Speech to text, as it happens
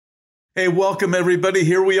Hey, welcome everybody.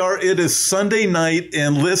 Here we are. It is Sunday night,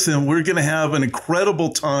 and listen, we're going to have an incredible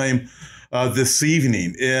time this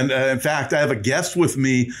evening. And in fact, I have a guest with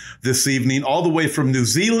me this evening, all the way from New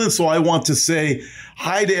Zealand. So I want to say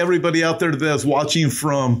hi to everybody out there that's watching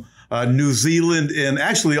from New Zealand and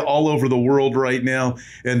actually all over the world right now.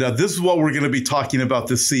 And this is what we're going to be talking about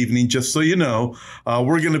this evening. Just so you know,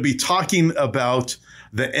 we're going to be talking about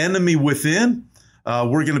the enemy within.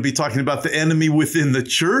 We're going to be talking about the enemy within the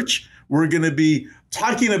church. We're going to be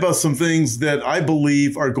talking about some things that I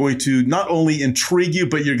believe are going to not only intrigue you,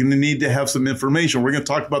 but you're going to need to have some information. We're going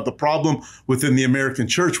to talk about the problem within the American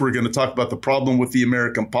church. We're going to talk about the problem with the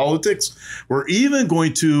American politics. We're even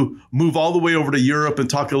going to move all the way over to Europe and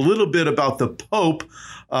talk a little bit about the Pope.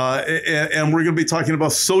 And we're going to be talking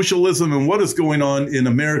about socialism and what is going on in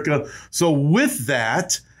America. So with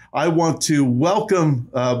that, I want to welcome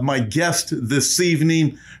my guest this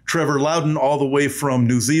evening, Trevor Loudon, all the way from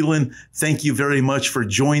New Zealand. Thank you very much for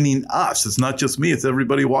joining us. It's not just me, it's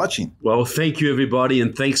everybody watching. Well, thank you, everybody,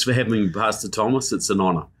 and thanks for having me, Pastor Thomas. It's an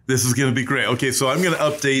honor. This is going to be great. Okay, so I'm going to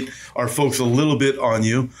update our folks a little bit on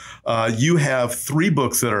you. You have 3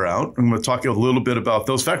 books that are out. I'm going to talk a little bit about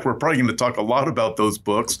those. In fact, we're probably going to talk a lot about those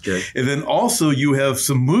books. Okay. And then also you have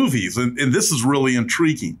some movies, and this is really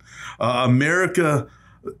intriguing. America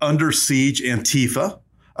Under Siege, Antifa.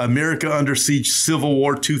 America Under Siege, Civil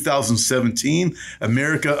War 2017.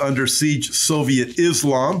 America Under Siege, Soviet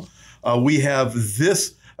Islam. We have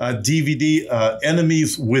this DVD,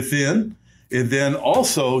 Enemies Within. And then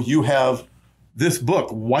also you have this book,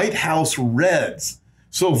 White House Reds.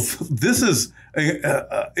 So this is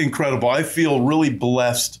incredible. I feel really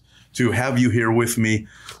blessed to have you here with me.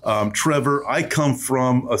 Trevor, I come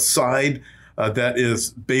from a side that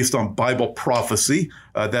is based on Bible prophecy.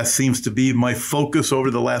 That seems to be my focus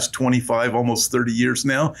over the last 25, almost 30 years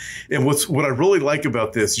now. And what I really like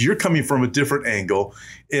about this, you're coming from a different angle,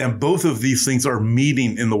 and both of these things are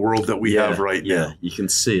meeting in the world that we have right now. Yeah, you can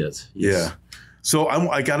see it. Yes. Yeah. So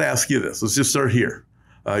I got to ask you this. Let's just start here.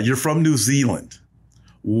 You're from New Zealand.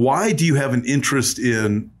 Why do you have an interest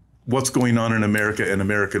in what's going on in America and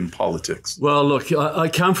American politics? Well, look, I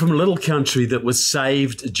come from a little country that was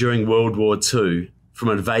saved during World War II from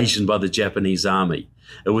invasion by the Japanese army.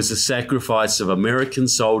 It was the sacrifice of American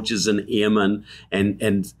soldiers and airmen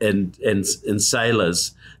and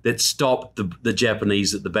sailors that stopped the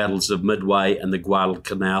Japanese at the battles of Midway and the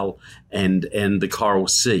Guadalcanal and the Coral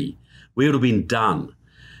Sea. We would have been done.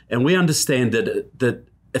 And we understand that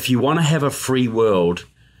if you want to have a free world,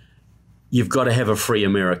 you've got to have a free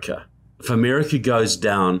America. If America goes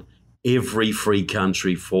down, every free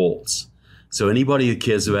country falls. So anybody who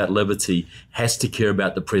cares about liberty has to care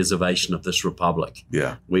about the preservation of this republic.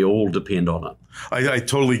 Yeah. We all depend on it. I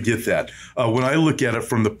totally get that. When I look at it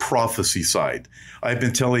from the prophecy side, I've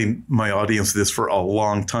been telling my audience this for a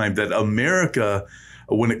long time, that America,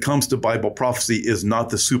 when it comes to Bible prophecy, is not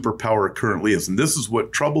the superpower it currently is. And this is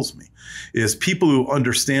what troubles me, is people who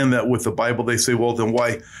understand that with the Bible, they say, well, then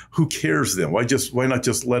who cares then? Why not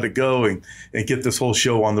just let it go and get this whole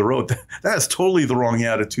show on the road? That's totally the wrong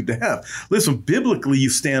attitude to have. Listen, biblically, you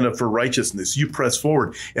stand up for righteousness, you press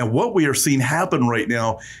forward. And what we are seeing happen right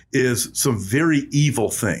now is some very evil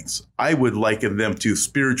things. I would liken them to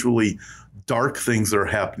spiritually dark things that are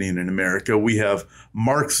happening in America. We have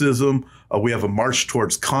Marxism. We have a march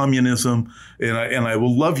towards communism. And I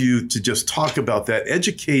will love you to just talk about that,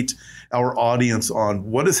 educate our audience on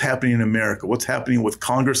what is happening in America, what's happening with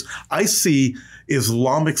Congress. I see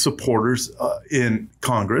Islamic supporters in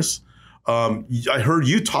Congress. I heard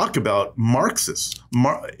you talk about Marxists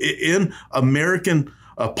in American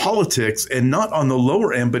politics, and not on the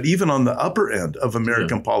lower end, but even on the upper end of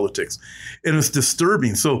American politics. And it's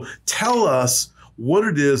disturbing. So tell us what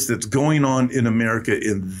it is that's going on in America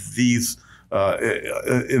in these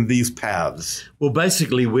paths. Well,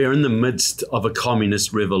 basically, we're in the midst of a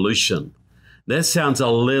communist revolution. That sounds a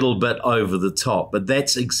little bit over the top, but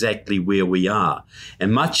that's exactly where we are.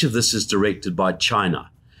 And much of this is directed by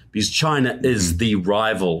China, because China is the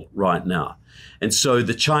rival right now. And so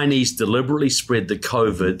the Chinese deliberately spread the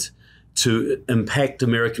COVID to impact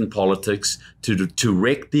American politics, to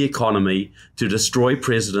wreck the economy, to destroy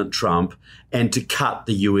President Trump, and to cut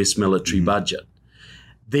the U.S. military budget.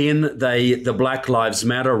 Then the Black Lives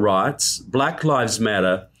Matter riots. Black Lives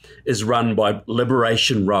Matter is run by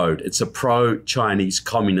Liberation Road. It's a pro-Chinese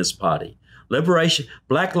communist party.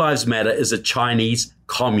 Black Lives Matter is a Chinese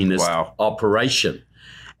communist operation.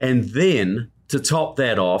 And then to top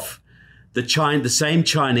that off, the same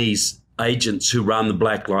Chinese agents who run the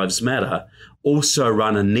Black Lives Matter also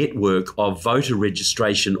run a network of voter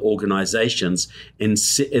registration organizations in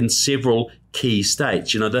several key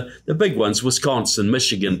states. The big ones: Wisconsin,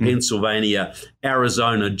 Michigan, Pennsylvania,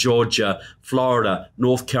 Arizona, Georgia, Florida,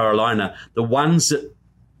 North Carolina, the ones that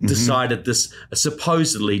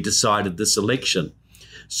supposedly decided this election.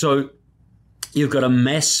 So you've got a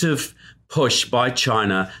massive push by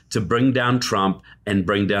China to bring down Trump and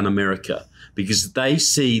bring down America, because they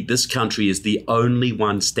see this country as the only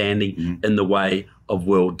one standing in the way of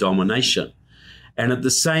world domination. And at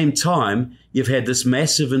the same time, you've had this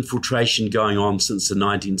massive infiltration going on since the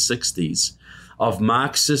 1960s of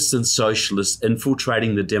Marxists and socialists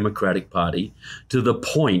infiltrating the Democratic Party, to the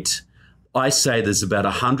point, I say, there's about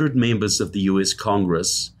 100 members of the US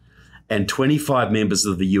Congress and 25 members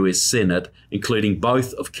of the US Senate, including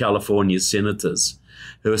both of California's senators,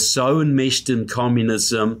 who are so enmeshed in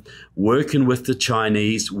communism, working with the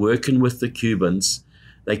Chinese, working with the Cubans,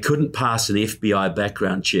 they couldn't pass an FBI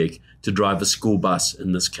background check to drive a school bus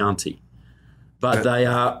in this county. But they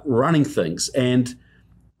are running things. And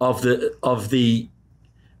of the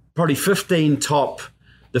probably 15 top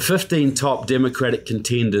Democratic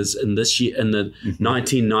contenders in this year, in the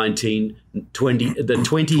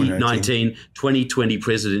 2019-2020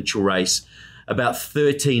 presidential race, about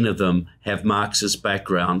 13 of them have Marxist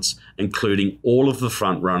backgrounds, including all of the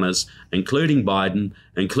front runners, including Biden,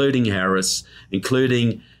 including Harris,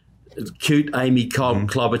 including cute Amy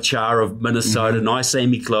Klobuchar of Minnesota, nice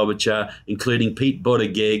Amy Klobuchar, including Pete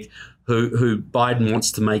Buttigieg, who Biden wants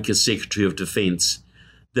to make as Secretary of Defense.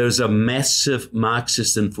 There's a massive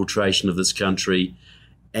Marxist infiltration of this country,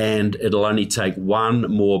 and it'll only take one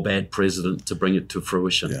more bad president to bring it to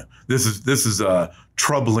fruition. Yeah, this is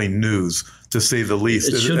troubling news, to say the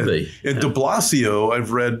least. It should be. And De Blasio,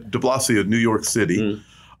 I've read De Blasio, New York City.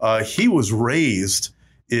 He was raised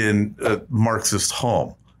in a Marxist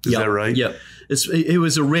home. Is that right? Yeah. He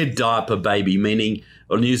was a red diaper baby, meaning,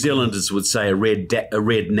 or New Zealanders would say, a red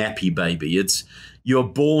nappy baby. You're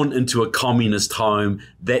born into a communist home.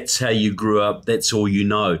 That's how you grew up. That's all you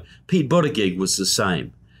know. Pete Buttigieg was the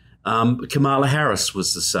same. Kamala Harris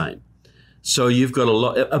was the same. So you've got a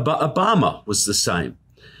lot. Obama was the same.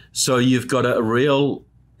 So you've got a real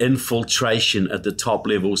infiltration at the top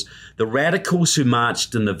levels. The radicals who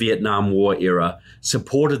marched in the Vietnam War era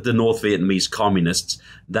supported the North Vietnamese communists.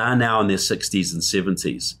 They're now in their 60s and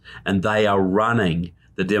 70s, and they are running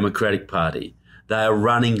the Democratic Party. They are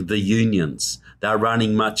running the unions. They're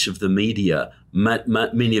running much of the media,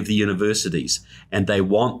 many of the universities, and they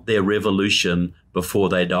want their revolution before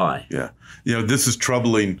they die. Yeah. This is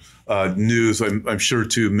troubling news. I'm sure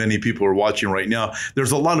too many people are watching right now.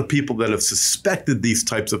 There's a lot of people that have suspected these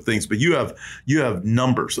types of things, but you have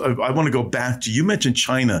numbers. I want to go back to, you mentioned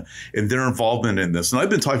China and their involvement in this. And I've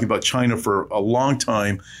been talking about China for a long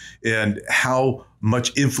time and how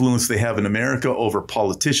much influence they have in America over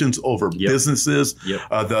politicians, over businesses,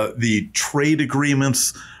 the trade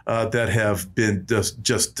agreements that have been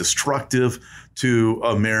just destructive to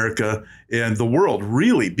America and the world,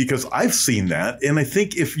 really, because I've seen that. And I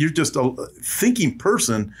think if you're just a thinking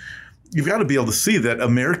person, you've got to be able to see that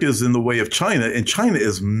America is in the way of China, and China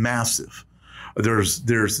is massive. There's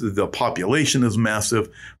the population is massive.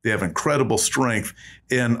 They have incredible strength.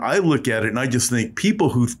 And I look at it and I just think people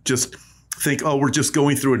who just think, oh, we're just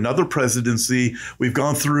going through another presidency. We've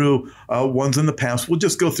gone through ones in the past. We'll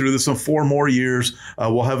just go through this in 4 more years.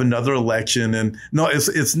 We'll have another election. And no,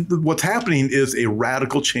 it's what's happening is a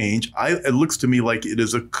radical change. It looks to me like it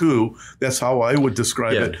is a coup. That's how I would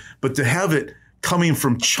describe it. But to have it coming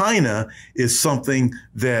from China is something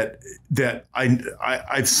that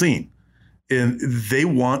I've seen. And they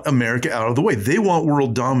want America out of the way. They want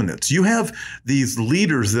world dominance. You have these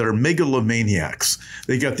leaders that are megalomaniacs.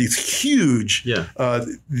 They got these huge,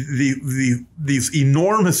 these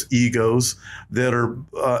enormous egos that are.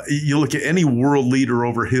 You look at any world leader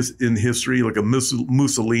in history, like a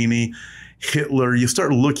Mussolini, Hitler. You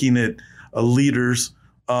start looking at leaders,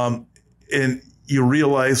 and you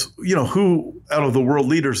realize, who out of the world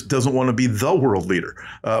leaders doesn't want to be the world leader?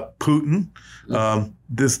 Putin.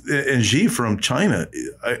 This and Xi from China,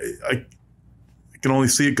 I can only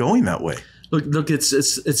see it going that way. Look,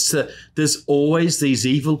 there's always these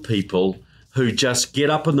evil people who just get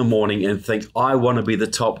up in the morning and think, I want to be the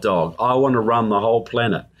top dog. I want to run the whole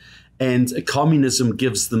planet. And communism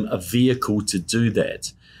gives them a vehicle to do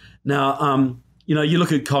that. Now, you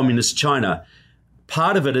look at communist China.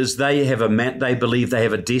 Part of it is they believe they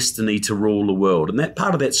have a destiny to rule the world. And that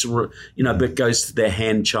part of that's, it goes to their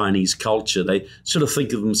Han Chinese culture. They sort of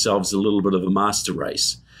think of themselves a little bit of a master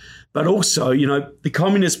race. But also, the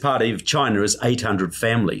Communist Party of China is 800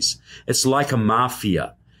 families. It's like a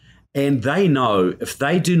mafia. And they know if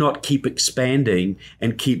they do not keep expanding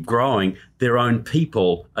and keep growing, their own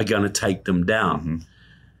people are going to take them down.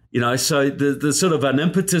 So the sort of an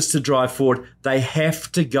impetus to drive forward, they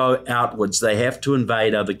have to go outwards. They have to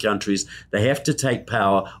invade other countries. They have to take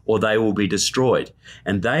power or they will be destroyed.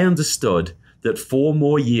 And they understood that 4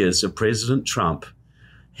 more years of President Trump,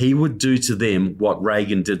 he would do to them what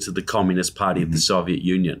Reagan did to the Communist Party of the Soviet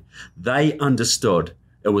Union. They understood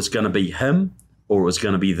it was going to be him or it was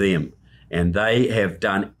going to be them. And they have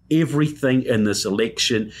done everything in this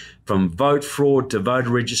election, from vote fraud to voter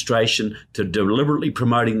registration to deliberately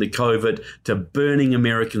promoting the COVID to burning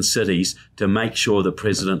American cities to make sure that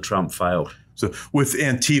President Trump failed. So with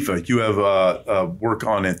Antifa, you have work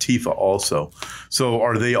on Antifa also. So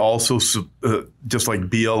are they also just like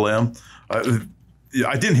BLM?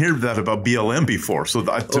 I didn't hear that about BLM before. So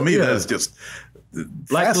to me, that is just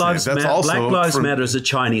Black Lives Matter is a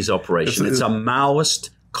Chinese operation. It's a Maoist,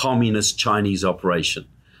 communist Chinese operation.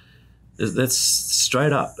 That's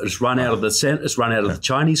straight up. It's run out of the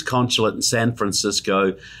Chinese consulate in San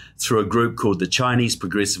Francisco through a group called the Chinese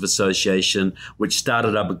Progressive Association, which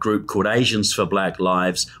started up a group called Asians for Black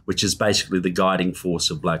Lives, which is basically the guiding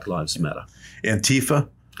force of Black Lives Matter. Antifa?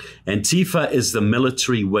 Antifa is the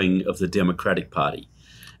military wing of the Democratic Party.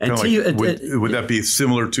 Would that be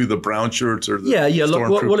similar to the brown shirts or the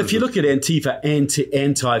Well, if you look at Antifa,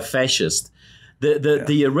 anti-fascist,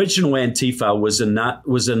 the original Antifa was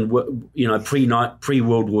in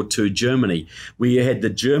pre-World War II Germany, where you had the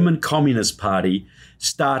German Communist Party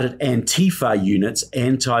started Antifa units,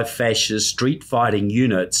 anti-fascist street fighting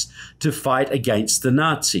units, to fight against the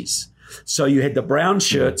Nazis. So you had the brown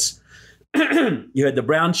shirts. You had the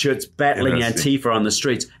brown shirts battling Antifa on the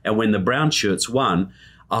streets, and when the brown shirts won,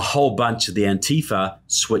 a whole bunch of the Antifa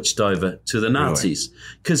switched over to the Nazis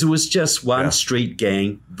because it was just one street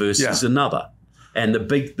gang versus another. And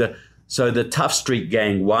so the tough street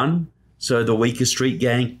gang won, so the weaker street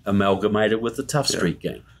gang amalgamated with the tough street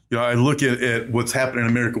gang. I look at what's happening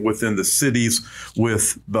in America within the cities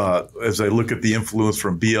as I look at the influence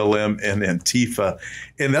from BLM and Antifa,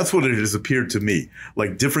 and that's what it has appeared to me,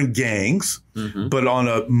 like different gangs, but on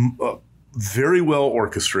a very well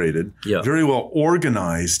orchestrated, very well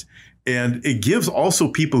organized, and it gives also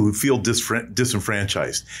people who feel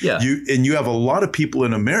disenfranchised. You have a lot of people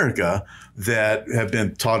in America that have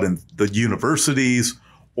been taught in the universities,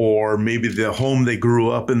 or maybe the home they grew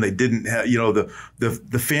up in, they didn't have,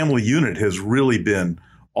 the family unit has really been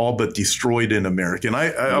all but destroyed in America. And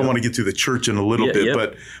I want to get to the church in a little bit,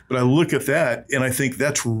 but I look at that and I think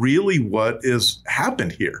that's really what has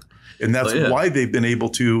happened here. And that's why they've been able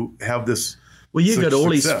to have this. Well, you got all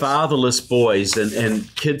these fatherless boys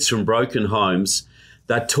and kids from broken homes.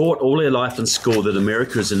 They're taught all their life in school that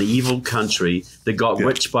America is an evil country that got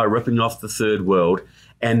rich by ripping off the third world,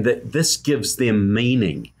 and that this gives them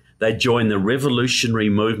meaning. They join the revolutionary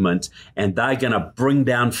movement, and they're going to bring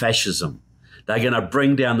down fascism. They're going to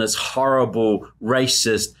bring down this horrible,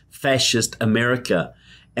 racist, fascist America.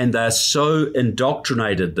 And they're so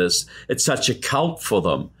indoctrinated it's such a cult for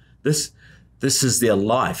them. This is their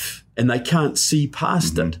life, and they can't see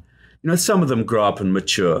past it. Some of them grow up and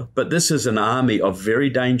mature, but this is an army of very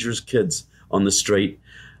dangerous kids on the street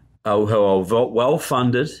who are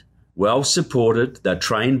well-funded, well-supported. They're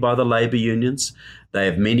trained by the labor unions. They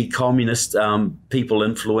have many communist people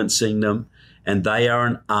influencing them, and they are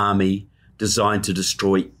an army designed to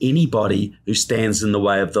destroy anybody who stands in the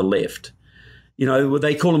way of the left.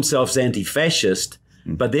 They call themselves anti-fascist,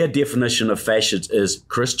 but their definition of fascist is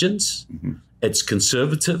Christians, it's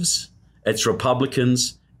conservatives, it's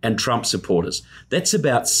Republicans, and Trump supporters. That's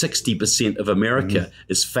about 60% of America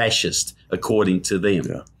is fascist, according to them.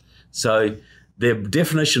 Yeah. So their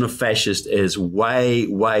definition of fascist is way,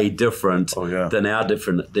 way different than our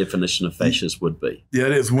definition of fascist would be. Yeah,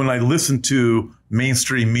 it is. When I listen to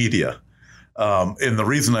mainstream media, and the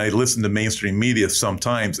reason I listen to mainstream media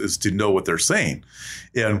sometimes is to know what they're saying.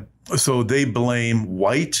 And so they blame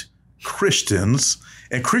white Christians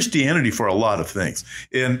and Christianity for a lot of things.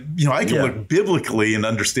 And, I can look biblically and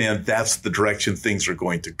understand that's the direction things are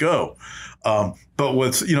going to go. But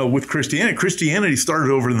with Christianity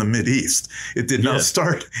started over in the Mideast. It did not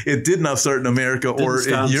start in America or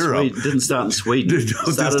in Europe. It didn't start in Sweden. It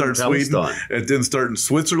didn't start in Sweden. It didn't start in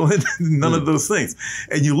Switzerland. None of those things.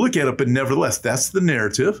 And you look at it, but nevertheless, that's the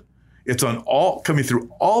narrative. It's coming through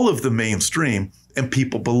all of the mainstream, and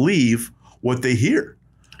people believe what they hear.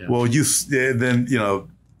 Yeah. Well,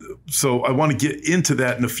 so I want to get into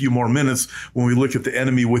that in a few more minutes when we look at the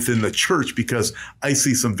enemy within the church, because I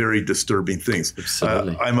see some very disturbing things.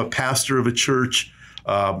 Absolutely. I'm a pastor of a church.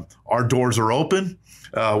 Our doors are open.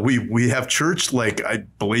 We have church like I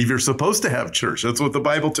believe you're supposed to have church. That's what the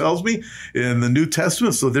Bible tells me in the New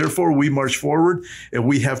Testament. So therefore, we march forward and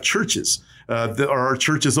we have churches. Our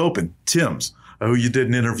church is open. Tim's, who you did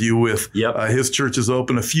an interview with, his church is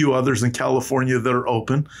open. A few others in California that are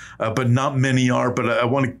open, but not many are. But I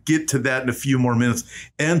want to get to that in a few more minutes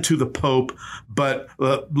and to the Pope. But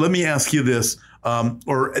let me ask you this,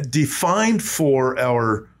 or define for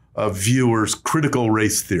our viewers critical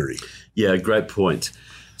race theory. Yeah, great point.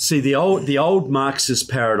 See, the old Marxist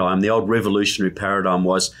paradigm, the old revolutionary paradigm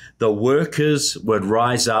was the workers would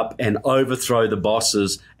rise up and overthrow the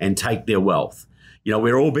bosses and take their wealth. You know,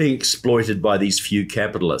 we're all being exploited by these few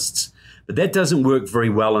capitalists. But that doesn't work very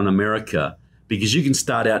well in America because you can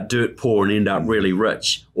start out dirt poor and end up really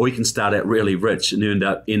rich, or you can start out really rich and end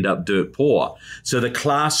up dirt poor. So the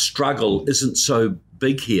class struggle isn't so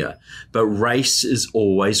big here, but race is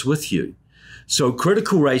always with you. So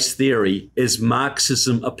critical race theory is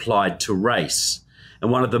Marxism applied to race. And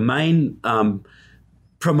one of the main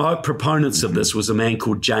proponents of this was a man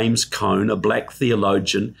called James Cone, a black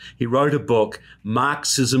theologian. He wrote a book,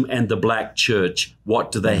 Marxism and the Black Church,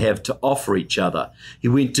 What Do They Have to Offer Each Other? He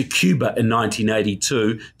went to Cuba in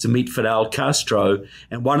 1982 to meet Fidel Castro,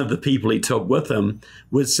 and one of the people he took with him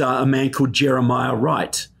was a man called Jeremiah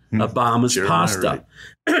Wright, Obama's pastor. Wright.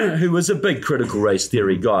 Who was a big critical race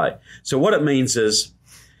theory guy. So what it means is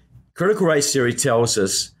critical race theory tells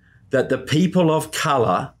us that the people of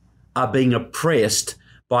color are being oppressed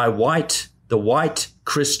by the white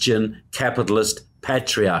Christian capitalist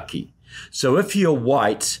patriarchy. So if you're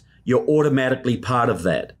white, you're automatically part of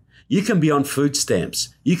that. You can be on food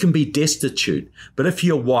stamps. You can be destitute. But if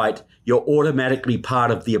you're white, you're automatically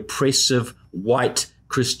part of the oppressive white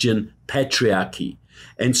Christian patriarchy.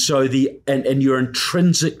 And so and you're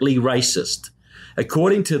intrinsically racist.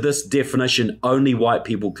 According to this definition, only white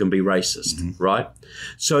people can be racist, right?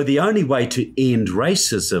 So the only way to end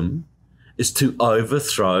racism is to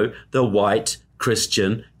overthrow the white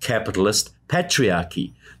Christian capitalist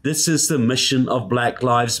patriarchy. This is the mission of Black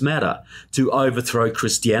Lives Matter, to overthrow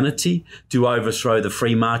Christianity, to overthrow the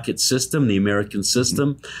free market system, the American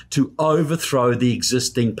system, to overthrow the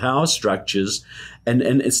existing power structures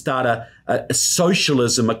and start a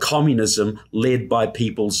socialism, a communism led by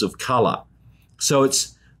peoples of color. So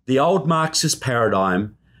it's the old Marxist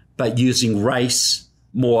paradigm, but using race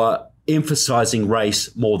more, emphasizing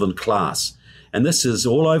race more than class. And this is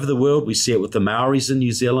all over the world. We see it with the Maoris in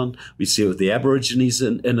New Zealand. We see it with the Aborigines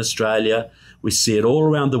in Australia. We see it all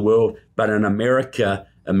around the world. But in America,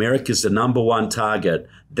 America's the number one target.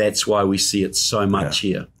 That's why we see it so much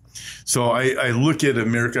here. So I look at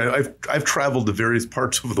America. I've traveled to various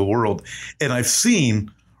parts of the world, and I've seen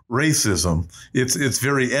racism. It's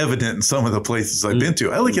very evident in some of the places I've been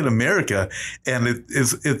to. I look at America, and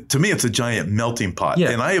to me, it's a giant melting pot.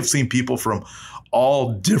 Yeah. And I have seen people from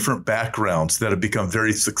all different backgrounds that have become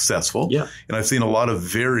very successful. Yeah. And I've seen a lot of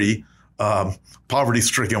very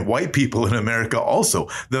poverty-stricken white people in America also.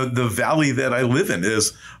 The valley that I live in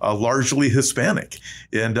is largely Hispanic.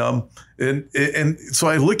 And so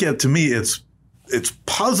I look at, to me, it's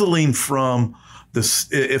puzzling from this,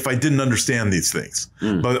 if I didn't understand these things.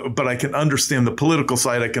 But I can understand the political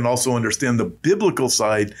side. I can also understand the biblical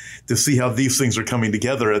side to see how these things are coming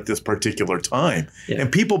together at this particular time. Yeah.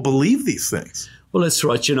 And people believe these things. Well, that's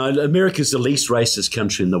right. You know, America's the least racist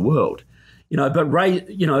country in the world. You know, but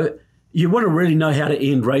you want to really know how to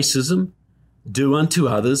end racism, do unto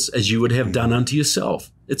others as you would have done unto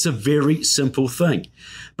yourself. It's a very simple thing.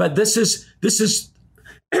 But this is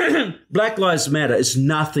Black Lives Matter is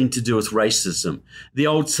nothing to do with racism. The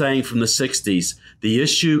old saying from the 60s, the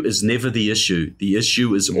issue is never the issue. The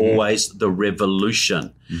issue is always the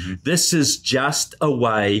revolution. This is just a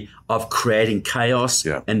way of creating chaos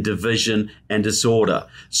and division and disorder.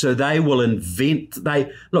 So they will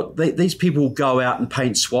these people will go out and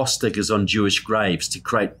paint swastikas on Jewish graves to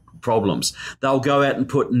create problems. They'll go out and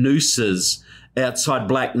put nooses outside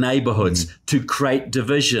black neighborhoods to create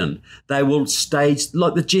division. They will stage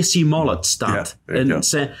like the Jesse Mollett stunt in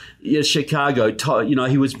Chicago. You know,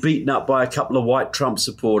 he was beaten up by a couple of white Trump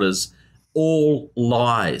supporters. All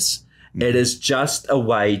lies. It is just a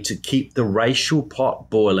way to keep the racial pot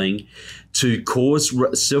boiling, to cause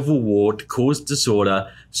civil war, to cause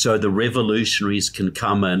disorder, so the revolutionaries can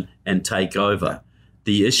come in and take over.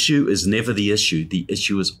 The issue is never the issue. The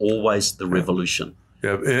issue is always the revolution.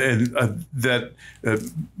 Yeah, and that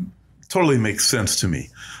totally makes sense to me.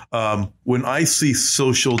 When I see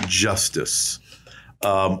social justice,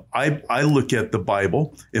 I look at the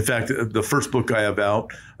Bible. In fact, the first book I have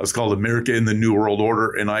out is called America in the New World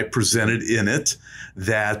Order, and I presented in it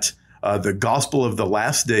that the gospel of the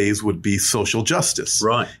last days would be social justice.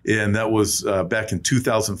 Right. And that was back in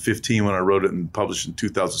 2015 when I wrote it and published in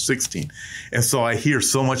 2016. And so I hear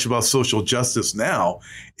so much about social justice now,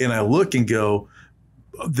 and I look and go,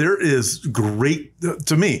 there's great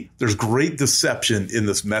deception in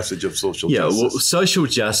this message of social justice. Yeah, well, social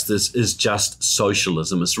justice is just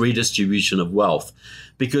socialism. It's redistribution of wealth.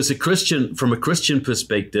 Because from a Christian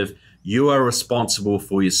perspective, you are responsible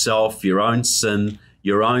for yourself, your own sin,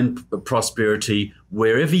 your own prosperity.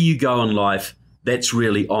 Wherever you go in life, that's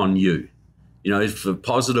really on you, for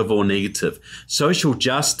positive or negative. Social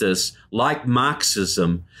justice, like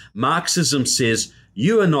Marxism says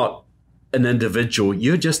you are not an individual,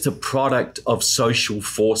 you're just a product of social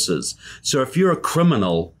forces. So if you're a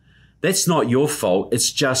criminal, that's not your fault.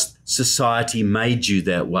 It's just society made you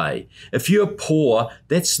that way. If you're poor,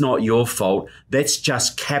 that's not your fault. That's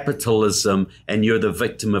just capitalism, and you're the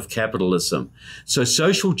victim of capitalism. So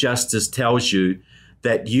social justice tells you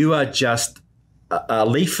that you are just a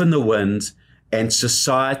leaf in the wind, and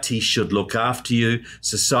society should look after you.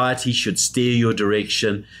 Society should steer your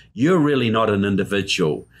direction. You're really not an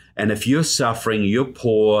individual. And if you're suffering, you're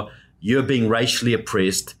poor, you're being racially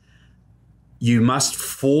oppressed, you must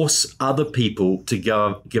force other people to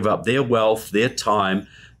give up their wealth, their time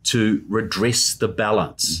to redress the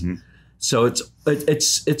balance. Mm-hmm. So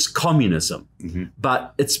it's communism, mm-hmm.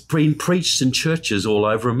 but it's been preached in churches all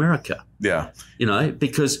over America. Yeah.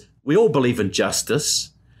 Because we all believe in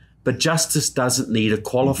justice, but justice doesn't need a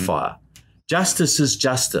qualifier. Mm-hmm. Justice is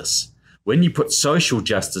justice. When you put social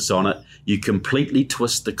justice on it, you completely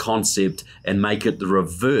twist the concept and make it the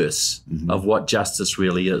reverse mm-hmm. of what justice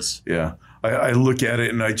really is. Yeah. I look at it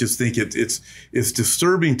and I just think it's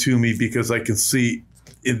disturbing to me, because I can see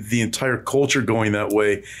the entire culture going that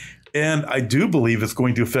way. And I do believe it's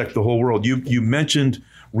going to affect the whole world. You mentioned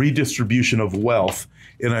redistribution of wealth.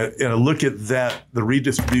 And I look at that, the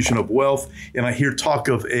redistribution of wealth, and I hear talk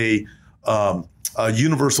of a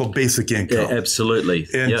universal basic income. Yeah, absolutely.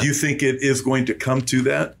 And do you think it is going to come to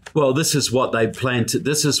that? Well, this is what they plan to.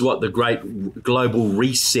 This is what the great global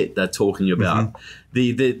reset they're talking about.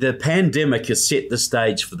 Mm-hmm. The pandemic has set the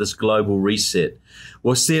stage for this global reset.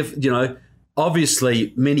 Well, Steph,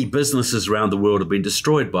 obviously many businesses around the world have been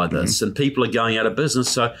destroyed by this, mm-hmm. and people are going out of business.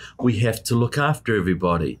 So we have to look after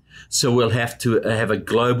everybody. So we'll have to have a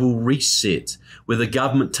global reset where the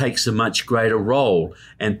government takes a much greater role,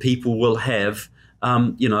 and people will have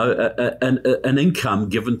an income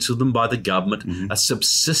given to them by the government, mm-hmm. a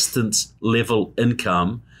subsistence level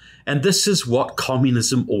income. And this is what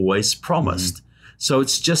communism always promised. Mm-hmm. So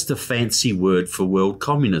it's just a fancy word for world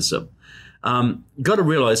communism. Got to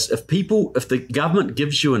realize if the government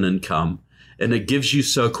gives you an income and it gives you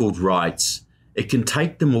so-called rights, it can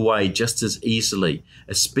take them away just as easily,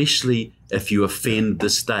 especially if you offend the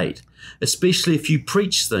state, especially if you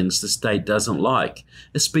preach things the state doesn't like,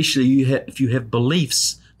 especially if you have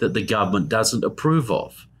beliefs that the government doesn't approve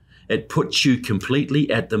of. It puts you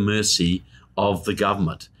completely at the mercy of the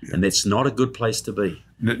government, and that's not a good place to be.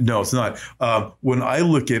 No, it's not. When I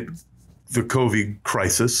look at the COVID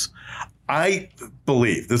crisis, I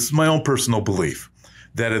believe, this is my own personal belief,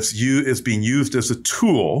 that it's being used as a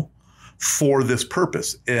tool for this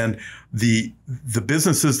purpose. And the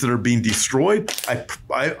businesses that are being destroyed,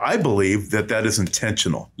 I believe that is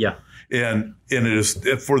intentional. Yeah. And it is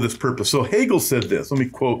for this purpose. So Hegel said this. Let me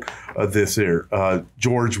quote this here.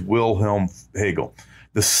 George Wilhelm Hegel.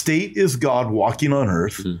 The state is God walking on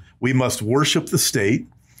earth. Mm-hmm. We must worship the state.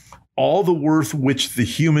 All the worth which the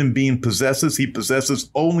human being possesses, he possesses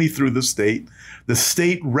only through the state. The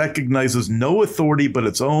state recognizes no authority but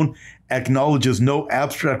its own, acknowledges no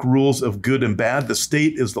abstract rules of good and bad. The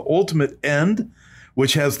state is the ultimate end,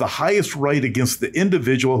 which has the highest right against the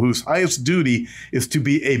individual, whose highest duty is to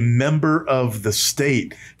be a member of the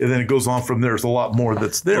state. And then it goes on from there. There's a lot more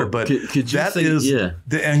that's there, but that is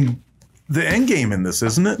the end game in this,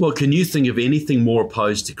 isn't it? Well, can you think of anything more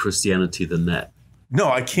opposed to Christianity than that? No,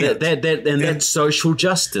 I can't. That's social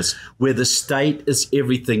justice, where the state is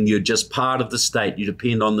everything. You're just part of the state. You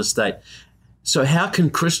depend on the state. So how can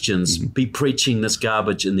Christians mm-hmm. be preaching this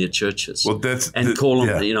garbage in their churches? Well,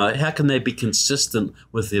 how can they be consistent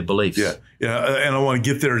with their beliefs? Yeah, and I want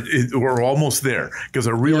to get there. We're almost there, because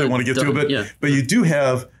I really want to get to it. But you do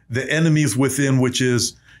have the enemies within, which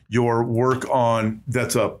is your work on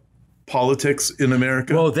politics in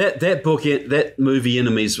America. Well, that movie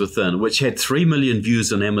Enemies Within, which had 3 million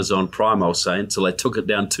views on Amazon Prime, I'll say, until they took it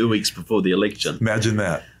down 2 weeks before the election. Imagine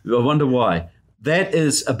that. I wonder why. That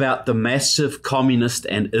is about the massive communist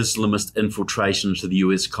and Islamist infiltration into the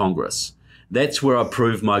US Congress. That's where I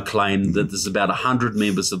prove my claim that there's about 100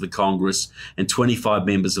 members of the Congress and 25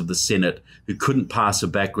 members of the Senate who couldn't pass a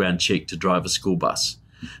background check to drive a school bus.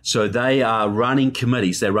 So they are running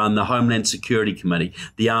committees. They run the Homeland Security Committee,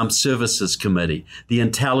 the Armed Services Committee, the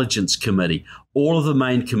Intelligence Committee. All of the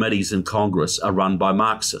main committees in Congress are run by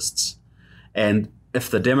Marxists. And if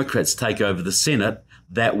the Democrats take over the Senate,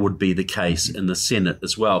 that would be the case in the Senate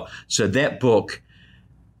as well. So that book,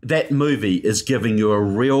 that movie is giving you a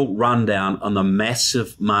real rundown on the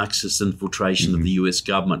massive Marxist infiltration of the US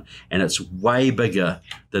government. And it's way bigger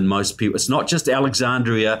than most people. It's not just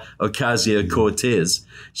Alexandria Ocasio-Cortez.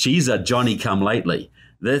 She's a Johnny-come-lately.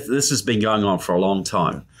 This has been going on for a long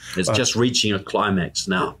time. It's just reaching a climax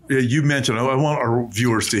now. You mentioned, I want our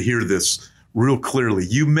viewers to hear this real clearly.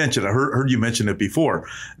 You mentioned, I heard you mention it before,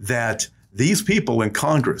 that these people in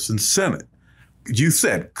Congress and Senate, you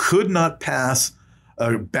said, could not pass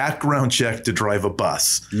a background check to drive a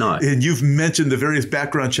bus. No. And you've mentioned the various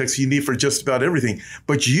background checks you need for just about everything,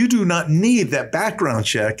 but you do not need that background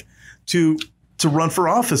check to run for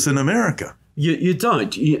office in America. You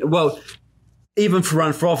don't. Well, even for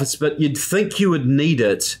run for office, but you'd think you would need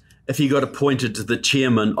it if you got appointed to the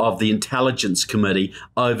chairman of the Intelligence Committee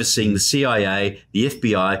overseeing the CIA, the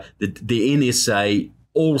FBI, the NSA,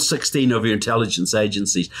 all 16 of your intelligence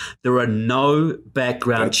agencies. There are no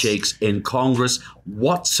background checks in Congress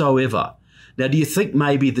whatsoever. Now, do you think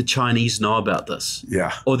maybe the Chinese know about this?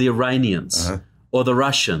 Yeah. Or the Iranians, or the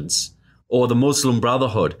Russians, or the Muslim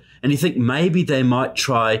Brotherhood? And you think maybe they might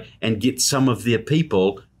try and get some of their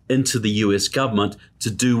people into the US government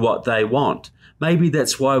to do what they want. Maybe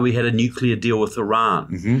that's why we had a nuclear deal with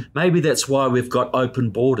Iran. Maybe that's why we've got open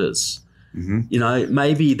borders. You know,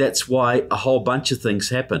 maybe that's why a whole bunch of things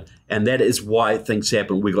happen, and that is why things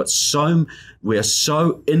happen. We are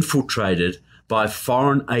so infiltrated by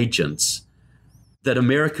foreign agents that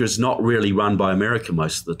America is not really run by America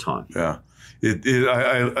most of the time. Yeah,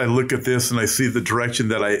 I look at this and I see the direction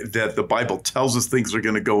that the Bible tells us things are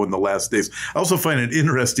going to go in the last days. I also find it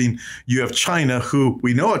interesting. You have China, who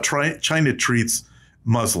we know how China treats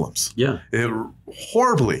Muslims.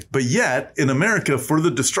 Horribly. But yet in America, for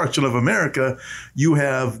the destruction of America, you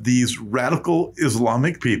have these radical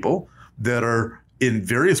Islamic people that are in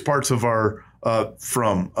various parts of our,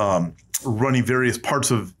 running various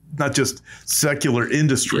parts of not just secular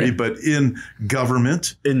industry, but in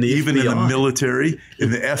government, even in the military,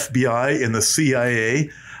 in the FBI, in the CIA,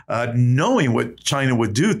 knowing what China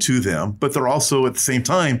would do to them, but they're also at the same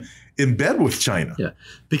time in bed with China. Yeah,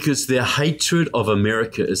 because their hatred of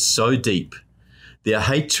America is so deep. Their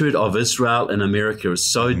hatred of Israel and America is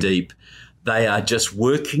so deep. They are just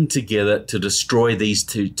working together to destroy these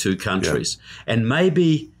two countries. And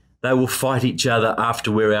maybe they will fight each other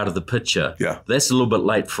after we're out of the picture. That's a little bit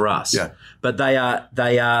late for us. But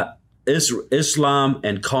Islam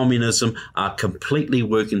and communism are completely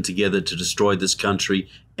working together to destroy this country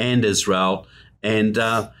and Israel. And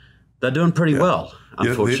they're doing pretty well.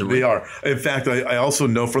 Unfortunately. They are. In fact, I also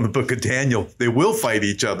know from the book of Daniel, they will fight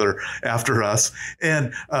each other after us.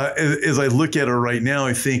 And as I look at it right now,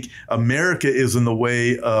 I think America is in the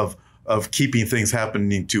way of keeping things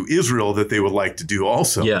happening to Israel that they would like to do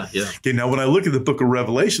also. Okay, now when I look at the book of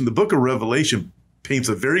Revelation paints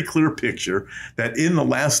a very clear picture that in the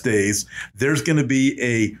last days, there's going to be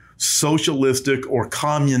a socialistic or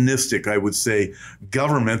communistic, I would say,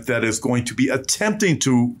 government that is going to be attempting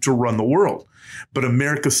to run the world. But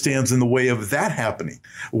America stands in the way of that happening,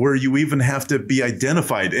 where you even have to be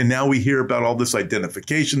identified. And now we hear about all this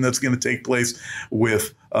identification that's going to take place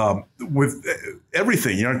with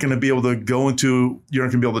everything. You aren't going to be able to you're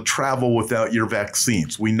not going to be able to travel without your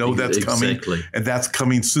vaccines. We know that's coming, and that's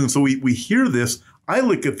coming soon. So we hear this. I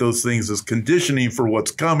look at those things as conditioning for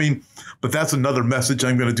what's coming, but that's another message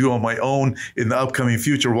I'm going to do on my own in the upcoming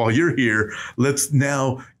future. While you're here, let's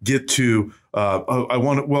now get to,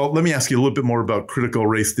 let me ask you a little bit more about critical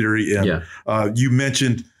race theory. And you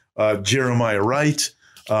mentioned Jeremiah Wright.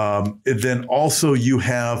 And then also you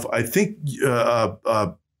have, I think,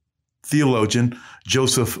 theologian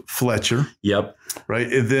Joseph Fletcher.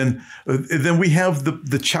 Right. And then we have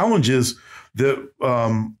the challenges that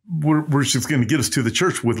we're just going to get us to the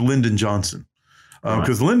church with Lyndon Johnson.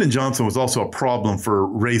 Because Lyndon Johnson was also a problem for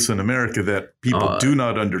race in America that people do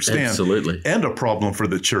not understand. And a problem for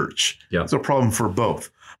the church. It's a problem for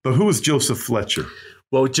both. But who is Joseph Fletcher?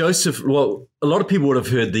 Well, a lot of people would have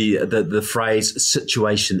heard the phrase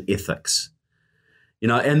situation ethics. You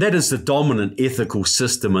know, and that is the dominant ethical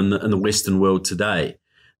system in the Western world today.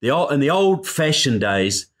 In the old-fashioned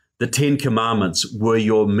days, the 10 Commandments were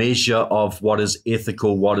your measure of what is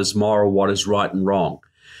ethical, what is moral, what is right and wrong.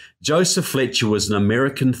 Joseph Fletcher was an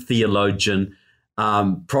American theologian,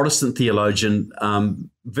 Protestant theologian,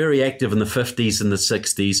 very active in the 50s and the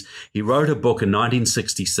 60s. He wrote a book in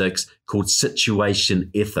 1966 called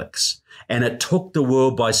Situation Ethics, and it took the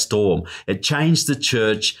world by storm. It changed the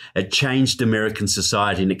church. It changed American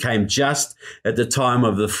society, and it came just at the time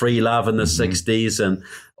of the free love in the 60s and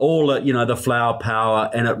all, the flower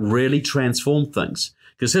power, and it really transformed things.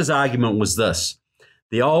 Because his argument was this: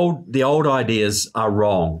 the old ideas are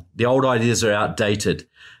wrong. The old ideas are outdated.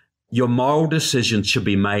 Your moral decisions should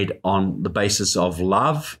be made on the basis of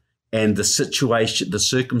love and the situation, the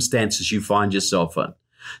circumstances you find yourself in.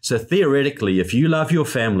 So theoretically, if you love your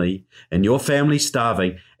family and your family's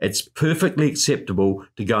starving, it's perfectly acceptable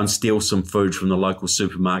to go and steal some food from the local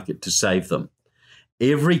supermarket to save them.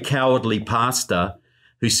 Every cowardly pastor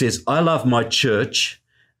who says, I love my church,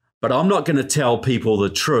 but I'm not going to tell people the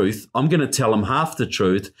truth. I'm going to tell them half the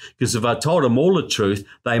truth, because if I told them all the truth,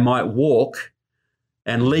 they might walk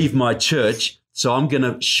and leave my church. So I'm going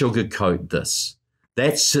to sugarcoat this.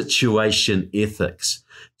 That's situation ethics.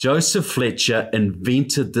 Joseph Fletcher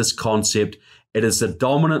invented this concept. It is the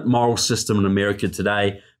dominant moral system in America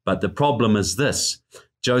today. But the problem is this: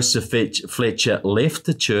 Joseph Fletcher left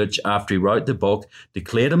the church after he wrote the book,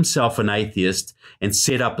 declared himself an atheist, and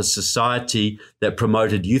set up a society that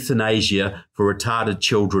promoted euthanasia for retarded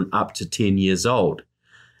children up to 10 years old.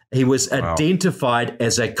 He was identified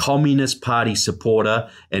as a Communist Party supporter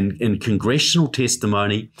in congressional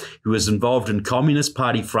testimony. He was involved in Communist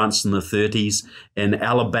Party fronts in the 30s in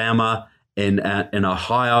Alabama, in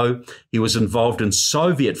Ohio. He was involved in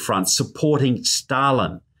Soviet fronts supporting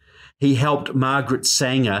Stalin. He helped Margaret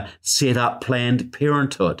Sanger set up Planned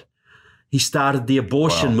Parenthood. He started the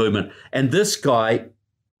abortion movement. And this guy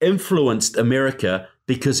influenced America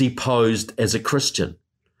because he posed as a Christian.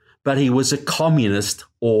 But he was a communist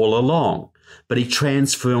all along. But he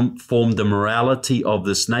transformed the morality of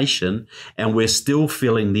this nation, and we're still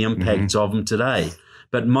feeling the impacts of him today.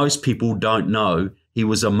 But most people don't know he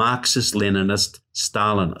was a Marxist, Leninist,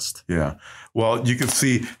 Stalinist. Yeah. Well, you can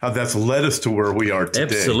see how that's led us to where we are today.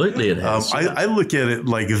 Absolutely it has. I look at it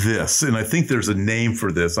like this, and I think there's a name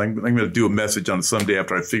for this. I'm going to do a message on it someday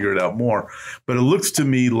after I figure it out more. But it looks to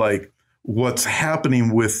me like what's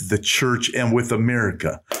happening with the church and with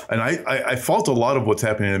America. And I fault a lot of what's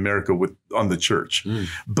happening in America on the church.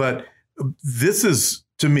 But this is,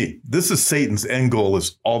 to me, this is Satan's end goal,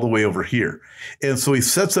 is all the way over here. And so he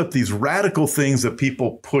sets up these radical things that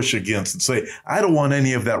people push against and say, I don't want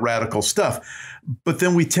any of that radical stuff. But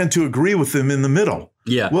then we tend to agree with them in the middle.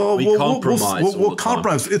 Yeah, well, we compromise. We'll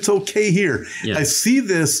compromise. It's okay here. Yeah. I see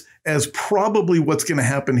this as probably what's going to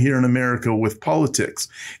happen here in America with politics.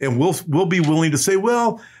 And we'll be willing to say,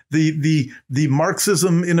 well, the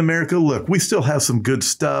Marxism in America, look, we still have some good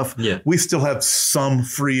stuff. Yeah. We still have some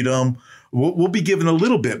freedom. We'll be given a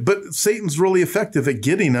little bit, but Satan's really effective at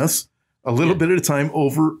getting us a little bit at a time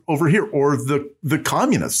over here, or the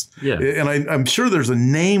communists. Yeah. And I'm sure there's a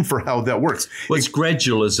name for how that works. Well, it's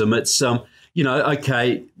gradualism. It's,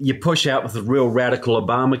 okay, you push out with the real radical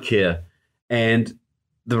Obamacare and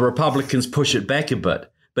the Republicans push it back a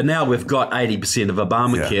bit. But now we've got 80% of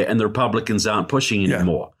Obamacare and the Republicans aren't pushing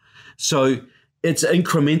anymore. So it's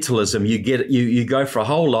incrementalism. You go for a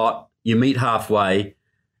whole lot, you meet halfway,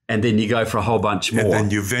 and then you go for a whole bunch more. And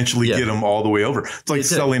then you eventually get them all the way over. It's like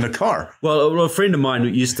selling a car. Well, a friend of mine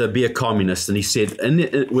used to be a communist, and he said,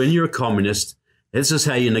 when you're a communist, this is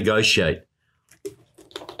how you negotiate.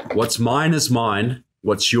 What's mine is mine.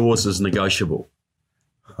 What's yours is negotiable.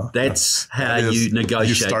 That's how you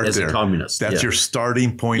negotiate as a communist. That's your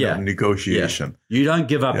starting point of negotiation. Yeah. You don't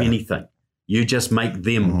give up anything. You just make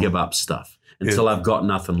them give up stuff until I've got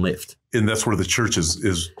nothing left. And that's where the church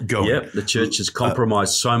is going. Yep, the church has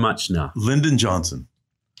compromised so much now. Lyndon Johnson.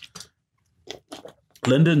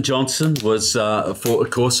 Lyndon Johnson was, of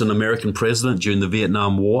course, an American president during the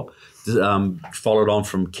Vietnam War, followed on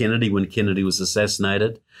from Kennedy when Kennedy was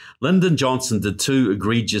assassinated. Lyndon Johnson did two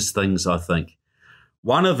egregious things, I think.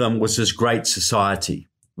 One of them was his Great Society,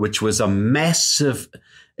 which was a massive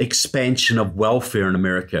expansion of welfare in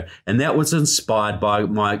America. And that was inspired by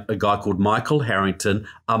a guy called Michael Harrington,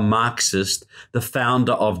 a Marxist, the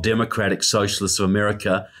founder of Democratic Socialists of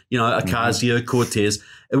America, Ocasio-Cortez,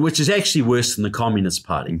 which is actually worse than the Communist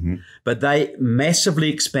Party. But they massively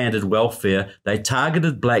expanded welfare. They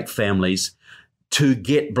targeted black families to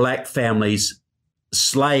get black families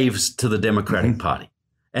slaves to the Democratic Party.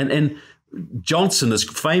 And Johnson is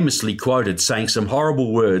famously quoted saying some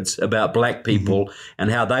horrible words about black people and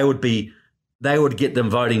how they would be they would get them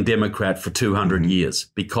voting Democrat for 200 years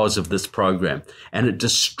because of this program. And it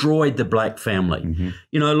destroyed the black family.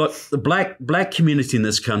 You know, look, the black community in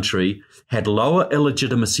this country had lower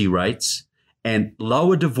illegitimacy rates and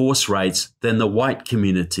lower divorce rates than the white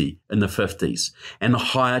community in the 50s, and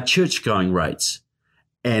higher church-going rates.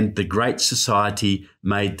 And the Great Society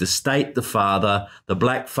made the state the father. The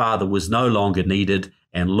black father was no longer needed.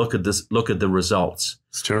 And look at this. Look at the results.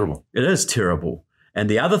 It's terrible. It is terrible. And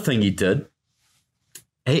the other thing he did,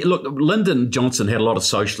 Lyndon Johnson had a lot of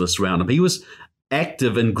socialists around him. He was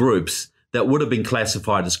active in groups that would have been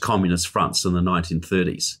classified as communist fronts in the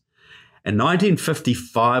 1930s. In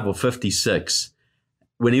 1955 or 56,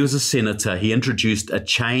 when he was a senator, he introduced a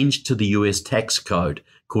change to the U.S. tax code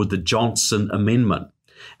called the Johnson Amendment.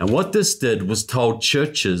 And what this did was told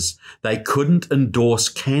churches they couldn't endorse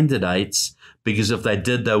candidates because if they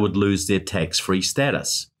did, they would lose their tax-free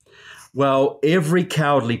status. Well, every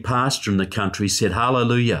cowardly pastor in the country said,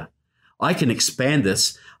 hallelujah, I can expand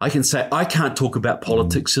this. I can say, I can't talk about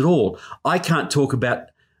politics at all. I can't talk about,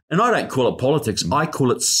 and I don't call it politics, I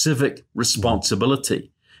call it civic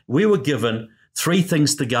responsibility. We were given three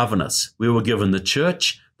things to govern us. We were given the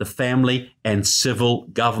church, the family, and civil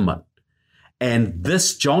government. And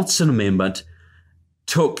this Johnson Amendment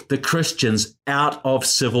took the Christians out of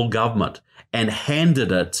civil government and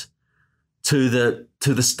handed it to the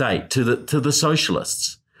state, to the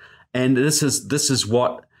socialists. And this is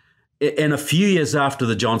what, in a few years after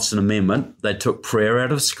the Johnson Amendment, they took prayer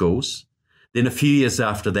out of schools. Then a few years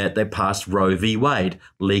after that, they passed Roe v. Wade,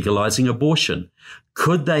 legalizing abortion.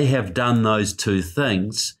 Could they have done those two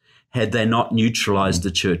things had they not neutralized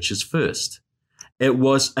the churches first? It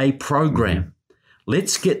was a program.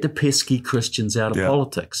 Let's get the pesky Christians out of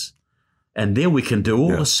politics. And then we can do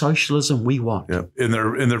all the socialism we want. Yeah, and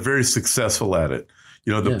they're very successful at it.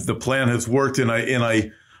 You know, the plan has worked, and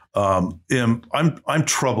I'm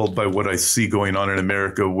troubled by what I see going on in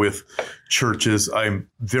America with churches. I'm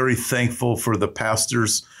very thankful for the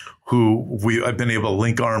pastors who I've been able to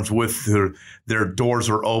link arms with. Their doors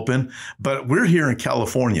are open, but we're here in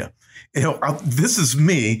California. You know, this is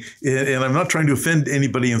me, and I'm not trying to offend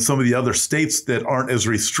anybody in some of the other states that aren't as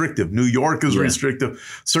restrictive. New York is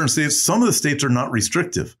restrictive. Certain states, some of the states are not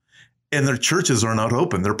restrictive, and their churches are not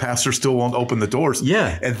open. Their pastors still won't open the doors.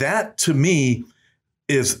 Yeah. And that, to me,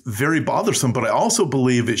 is very bothersome. But I also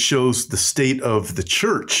believe it shows the state of the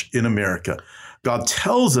church in America. God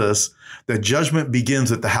tells us that judgment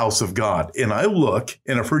begins at the house of God. And I look,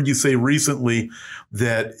 and I've heard you say recently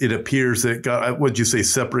that it appears that God, what'd you say,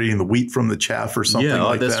 separating the wheat from the chaff or something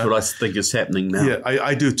like that? Yeah, that's what I think is happening now. Yeah,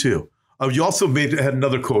 I do too. You also had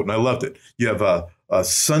another quote, and I loved it. You have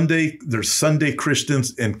there's Sunday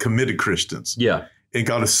Christians and committed Christians. Yeah. And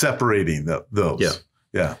God is separating those. Yeah.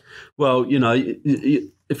 Yeah. Well, you know,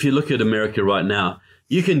 if you look at America right now,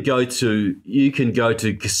 you can go to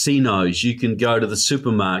casinos, you can go to the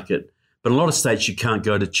supermarket, but in a lot of states you can't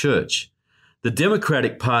go to church. The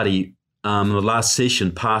Democratic Party in the last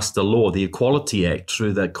session passed a law, the Equality Act,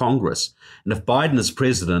 through the Congress. And if Biden is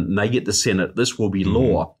president and they get the Senate, this will be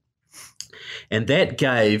law. And that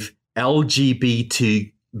gave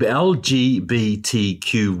LGBTQ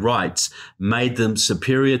rights, made them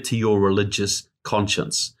superior to your religious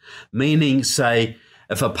conscience. Meaning, say,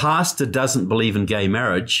 if a pastor doesn't believe in gay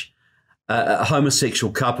marriage, a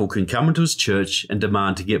homosexual couple can come into his church and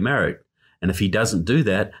demand to get married. And if he doesn't do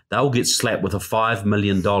that, they'll get slapped with a $5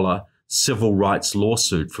 million civil rights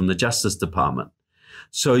lawsuit from the Justice Department.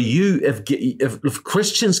 So if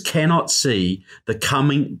Christians cannot see the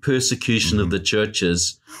coming persecution of the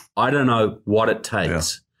churches, I don't know what it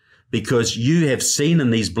takes. Because you have seen in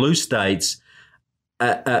these blue states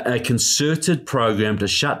a concerted program to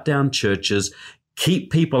shut down churches,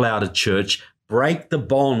 keep people out of church, break the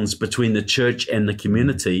bonds between the church and the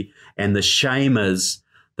community. And the shame is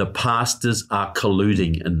the pastors are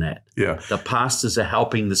colluding in that. Yeah. The pastors are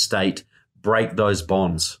helping the state break those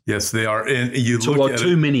bonds. Yes, they are. And you look at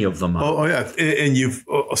too many of them are. Oh, yeah. And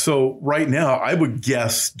so right now, I would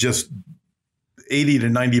guess just 80 to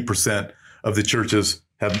 90% of the churches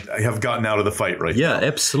have gotten out of the fight right now. Yeah,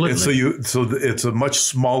 absolutely. And so it's a much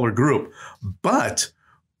smaller group, but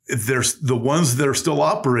there's the ones that are still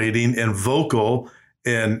operating and vocal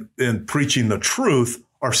and preaching the truth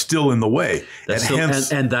are still in the way.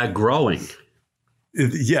 And they're growing.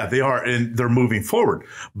 Yeah, they are, and they're moving forward,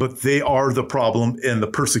 but they are the problem, and the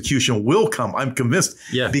persecution will come. I'm convinced,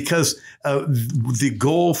 because the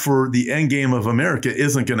goal for the end game of America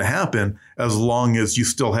isn't going to happen as long as you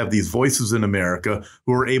still have these voices in America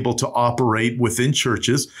who are able to operate within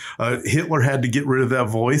churches. Hitler had to get rid of that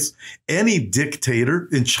voice. Any dictator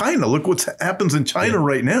in China, look what happens in China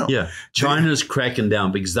right now. Yeah, China's cracking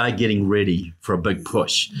down because they're getting ready for a big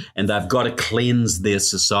push, and they've got to cleanse their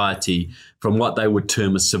society from what they would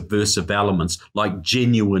term as subversive elements, like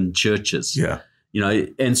genuine churches. Yeah.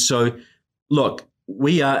 And so, look,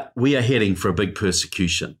 we are heading for a big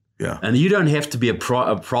persecution. Yeah. And you don't have to be a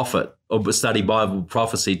prophet or study Bible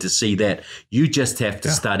prophecy to see that. You just have to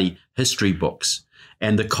study history books.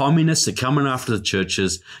 And the communists are coming after the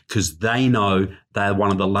churches because they know they're one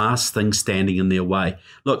of the last things standing in their way.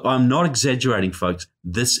 Look, I'm not exaggerating, folks.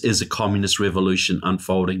 This is a communist revolution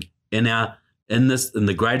unfolding in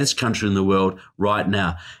the greatest country in the world right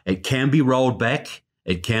now. It can be rolled back,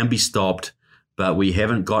 it can be stopped, but we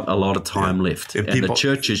haven't got a lot of time left. And the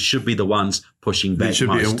churches should be the ones pushing back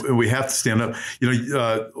most. And we have to stand up.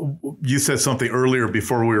 You said something earlier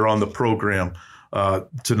before we were on the program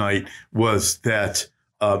tonight, was that,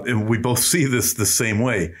 and we both see this the same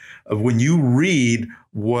way. When you read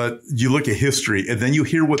you look at history, and then you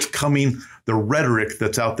hear what's coming, the rhetoric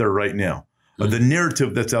that's out there right now. The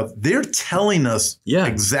narrative that's out, they're telling us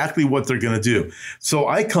exactly what they're going to do. So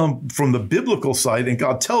I come from the biblical side, and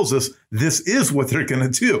God tells us this is what they're going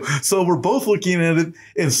to do. So we're both looking at it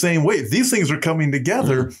in the same way. These things are coming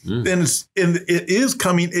together, and it is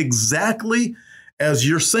coming exactly as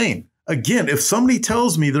you're saying. Again, if somebody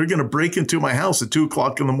tells me they're going to break into my house at 2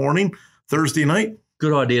 o'clock in the morning, Thursday night,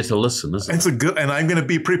 good idea to listen, isn't it? And I'm going to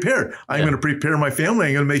be prepared. I'm going to prepare my family.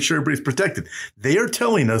 I'm going to make sure everybody's protected. They are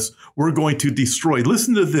telling us we're going to destroy.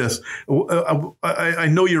 Listen to this. I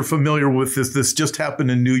know you're familiar with this. This just happened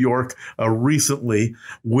in New York recently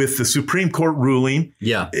with the Supreme Court ruling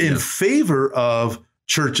in favor of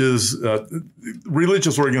churches,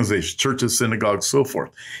 religious organizations, churches, synagogues, so forth,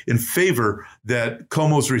 in favor that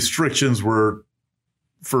Cuomo's restrictions were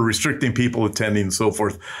for restricting people attending and so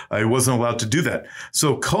forth. I wasn't allowed to do that.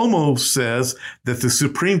 So Cuomo says that the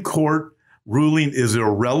Supreme Court ruling is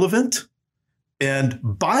irrelevant and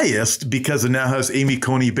biased because it now has Amy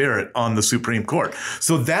Coney Barrett on the Supreme Court.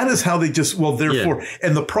 So that is how they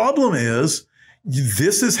and the problem is,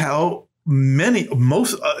 this is how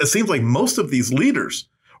it seems like most of these leaders,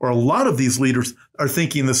 or a lot of these leaders, are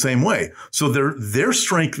thinking the same way. So they're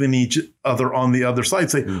strengthening each other on the other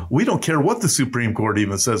side. Say, we don't care what the Supreme Court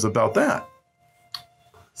even says about that.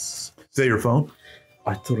 Say your phone.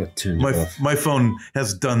 I thought I turned it off. My phone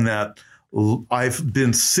has done that. I've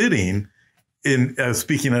been sitting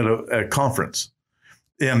speaking at a conference,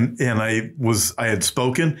 and I had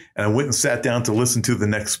spoken, and I went and sat down to listen to the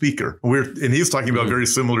next speaker. And he was talking about very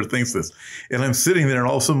similar things to this. And I'm sitting there, and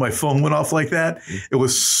all of a sudden my phone went off like that. It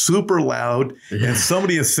was super loud, and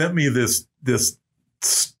somebody has sent me this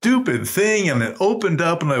stupid thing, and it opened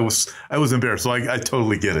up, and I was embarrassed. So I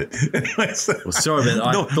totally get it. Anyway, sorry, man.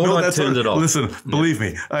 I thought I turned it off. Listen, believe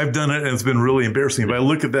me, I've done it, and it's been really embarrassing. But I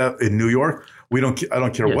look at that in New York. I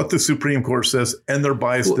don't care what the Supreme Court says, and they're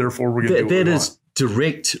biased. Therefore, we're going to do what we want.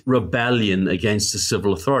 Direct rebellion against the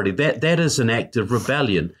civil authority. That is an act of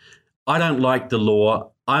rebellion. I don't like the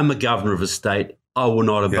law. I'm a governor of a state. I will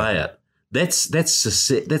not obey it. That's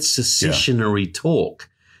secessionary talk,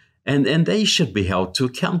 and they should be held to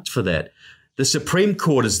account for that. The Supreme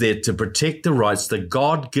Court is there to protect the rights, the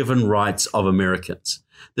God-given rights of Americans.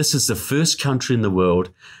 This is the first country in the world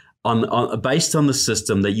based on the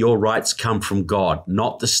system that your rights come from God,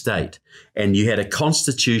 not the state. And you had a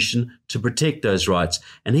constitution to protect those rights.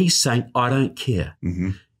 And he's saying, I don't care.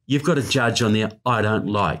 Mm-hmm. You've got a judge on there I don't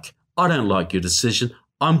like. I don't like your decision.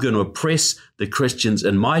 I'm going to oppress the Christians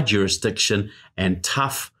in my jurisdiction, and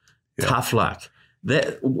tough luck.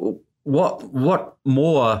 What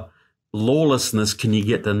more lawlessness can you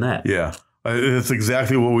get than that? Yeah. It's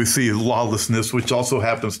exactly what we see, lawlessness, which also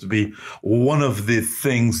happens to be one of the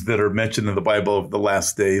things that are mentioned in the Bible of the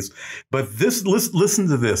last days. But listen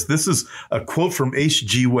to this. This is a quote from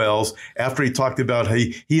H.G. Wells after he talked about how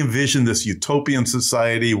he envisioned this utopian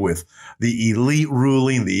society with the elite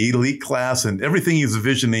ruling, the elite class, and everything he's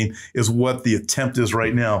envisioning is what the attempt is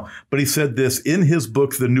right now. But he said this in his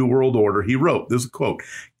book, The New World Order. He wrote, this is a quote,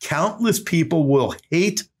 "Countless people will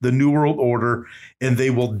hate the New World Order, and they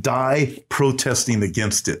will die protesting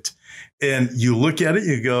against it." And you look at it,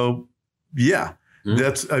 you go, yeah,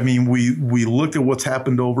 we look at what's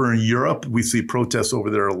happened over in Europe. We see protests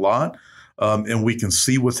over there a lot. And we can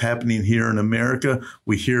see what's happening here in America.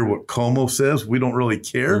 We hear what Cuomo says. We don't really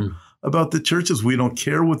care. about the churches. We don't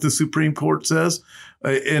care what the Supreme Court says.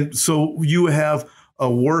 And so you have a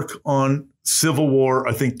work on Civil War,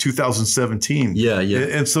 I think 2017. Yeah.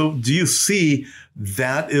 And so do you see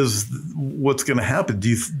that is what's going to happen? Do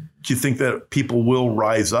you think that people will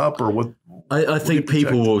rise up, or what? I think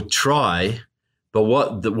people will try, but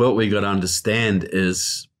what we got to understand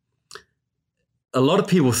is a lot of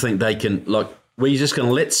people think they can, like, we're just going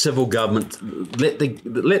to let civil government, let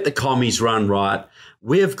the commies run riot.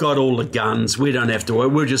 We've got all the guns. We don't have to worry.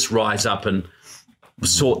 We'll just rise up and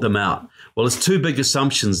sort them out. Well, there's two big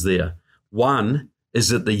assumptions there. One is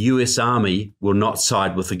that the US Army will not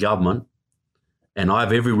side with the government. And I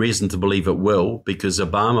have every reason to believe it will, because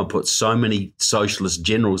Obama put so many socialist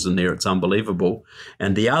generals in there, it's unbelievable.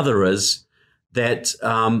 And the other is that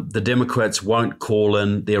the Democrats won't call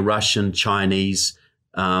in their Russian, Chinese,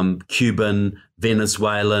 Cuban,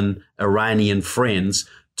 Venezuelan, Iranian friends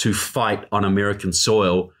to fight on American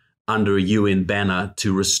soil under a UN banner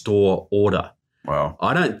to restore order. Wow.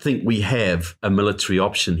 I don't think we have a military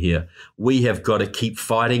option here. We have got to keep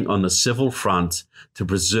fighting on the civil front to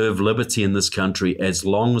preserve liberty in this country as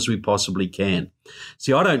long as we possibly can.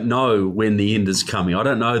 See, I don't know when the end is coming. I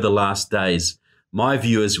don't know the last days. My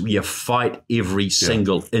view is we fight every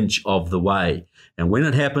single inch of the way. And when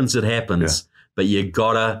it happens, it happens. Yeah. But you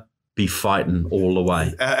got to be fighting all the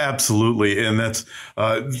way. Absolutely. And that's,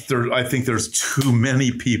 I think there's too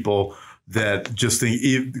many people that just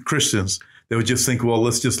think, Christians, they would just think, well,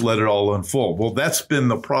 let's just let it all unfold. Well, that's been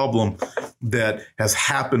the problem that has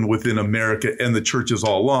happened within America and the churches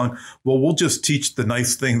all along. Well, we'll just teach the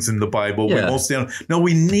nice things in the Bible. Yeah. We won't stand. No,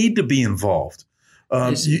 we need to be involved.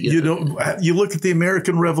 You look at the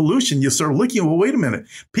American Revolution, you start looking, well, wait a minute.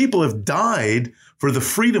 People have died for the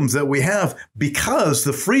freedoms that we have because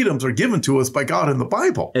the freedoms are given to us by God in the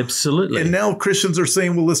Bible. Absolutely. And now Christians are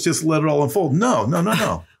saying, well, let's just let it all unfold.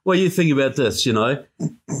 No. Well, you think about this,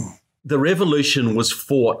 the revolution was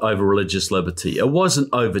fought over religious liberty. It wasn't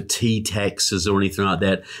over tea taxes or anything like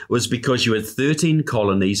that. It was because you had 13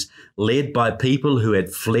 colonies led by people who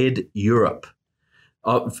had fled Europe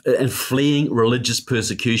and fleeing religious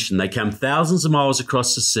persecution. They came thousands of miles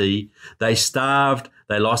across the sea. They starved.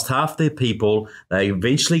 They lost half their people. They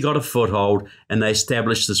eventually got a foothold and they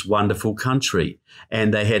established this wonderful country.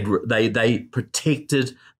 And they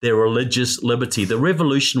protected their religious liberty. The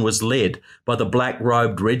revolution was led by the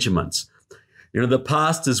black-robed regiments. The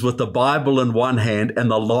pastors with the Bible in one hand and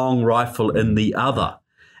the long rifle in the other.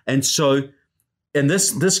 And so, and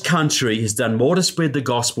this country has done more to spread the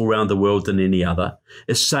gospel around the world than any other.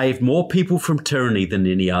 It's saved more people from tyranny than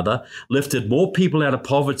any other, lifted more people out of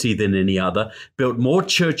poverty than any other, built more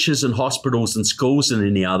churches and hospitals and schools than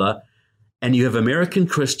any other. And you have American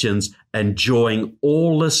Christians enjoying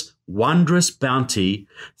all this wondrous bounty,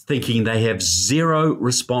 thinking they have zero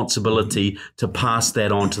responsibility to pass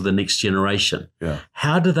that on to the next generation. Yeah.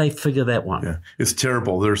 How do they figure that one? Yeah. It's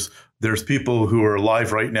terrible. There's people who are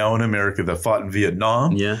alive right now in America that fought in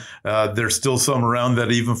Vietnam. Yeah. There's still some around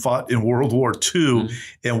that even fought in World War II.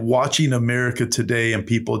 And watching America today and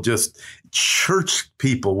people just church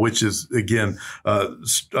people, which is, again,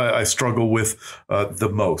 I struggle with the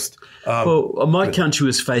most. My country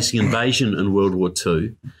was facing invasion in World War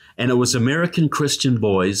II. And it was American Christian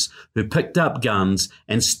boys who picked up guns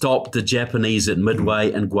and stopped the Japanese at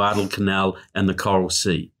Midway and Guadalcanal and the Coral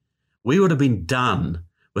Sea. We would have been done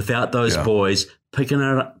without those boys picking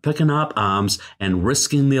up arms and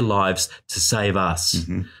risking their lives to save us.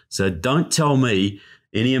 Mm-hmm. So don't tell me,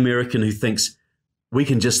 any American who thinks we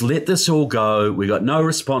can just let this all go, we got no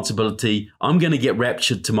responsibility, I'm going to get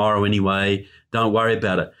raptured tomorrow anyway, don't worry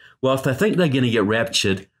about it. Well, if they think they're going to get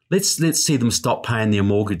raptured, let's see them stop paying their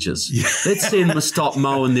mortgages. Yeah. Let's see them stop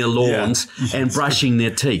mowing their lawns and brushing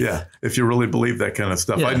their teeth. Yeah, if you really believe that kind of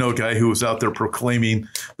stuff. Yeah. I know a guy who was out there proclaiming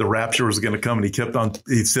the rapture was going to come, and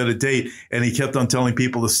he set a date, and he kept on telling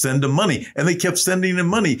people to send him money, and they kept sending him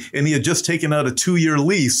money, and he had just taken out a 2-year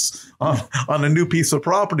lease on a new piece of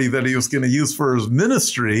property that he was going to use for his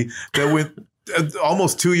ministry that went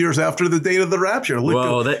almost 2 years after the date of the rapture.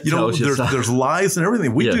 There's lies and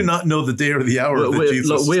everything. We do not know the day or the hour that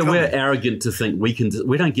Jesus is coming. We're arrogant to think we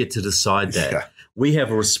don't get to decide that. Yeah. We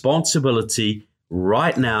have a responsibility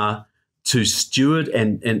right now to steward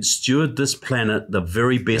and steward this planet the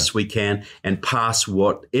very best we can and pass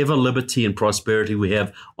whatever liberty and prosperity we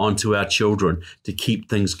have onto our children to keep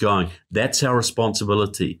things going. That's our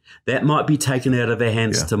responsibility. That might be taken out of our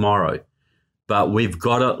hands tomorrow, but we've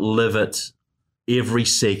got to live it every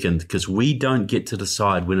second, because we don't get to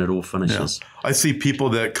decide when it all finishes. Yeah. I see people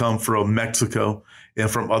that come from Mexico and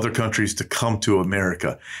from other countries to come to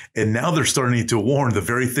America. And now they're starting to warn the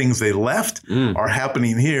very things they left are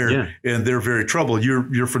happening here, and they're very troubled.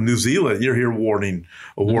 You're from New Zealand. You're here warning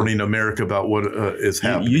America about what is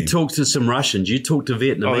happening. You talk to some Russians. You talk to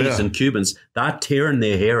Vietnamese and Cubans. They're tearing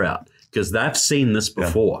their hair out because they've seen this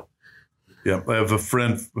before. Yeah, I have a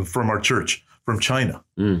friend from our church from China,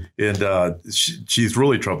 and she's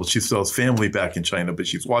really troubled. She still has family back in China, but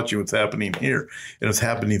she's watching what's happening here, and it's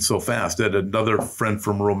happening so fast. I had another friend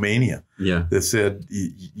from Romania that said,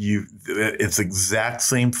 it's the exact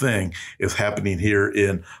same thing is happening here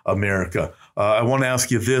in America. I want to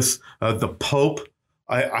ask you this. The Pope,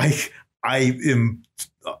 I am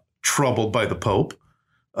troubled by the Pope.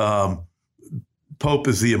 Pope,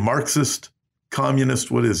 is he a Marxist,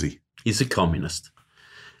 communist? What is he? He's a communist.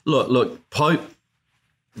 Look,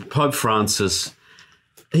 Pope Francis,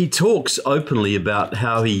 he talks openly about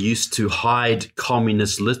how he used to hide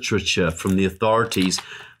communist literature from the authorities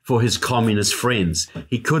for his communist friends.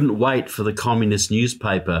 He couldn't wait for the communist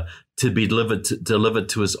newspaper to be delivered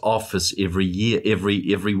to his office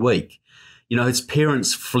every week. You know, his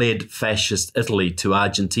parents fled fascist Italy to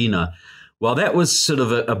Argentina. Well, that was sort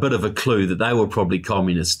of a bit of a clue that they were probably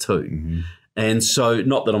communists too. Mm-hmm. And so,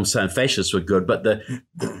 not that I'm saying fascists were good, but the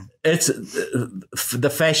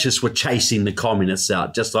fascists were chasing the communists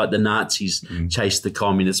out, just like the Nazis chased the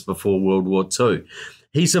communists before World War II.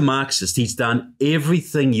 He's a Marxist. He's done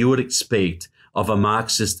everything you would expect of a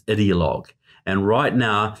Marxist ideologue. And right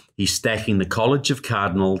now, he's stacking the College of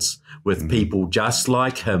Cardinals with people just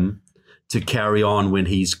like him to carry on when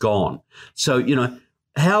he's gone. So, you know,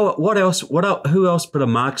 who else but a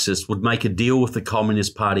Marxist would make a deal with the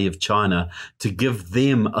Communist Party of China to give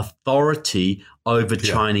them authority over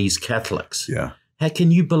Chinese Catholics? Yeah. How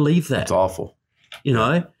can you believe that? It's awful. You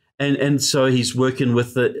know? And so he's working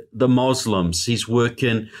with the Muslims. He's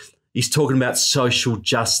talking about social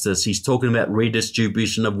justice. He's talking about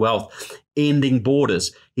redistribution of wealth, ending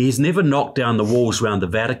borders. He's never knocked down the walls around the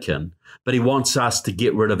Vatican, but he wants us to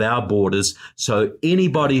get rid of our borders so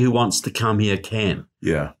anybody who wants to come here can.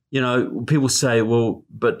 Yeah. You know, people say, well,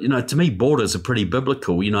 but, you know, to me, borders are pretty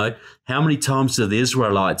biblical. You know, how many times do the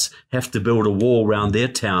Israelites have to build a wall around their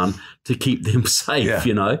town to keep them safe? Yeah.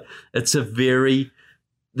 You know, it's a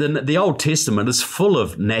the Old Testament is full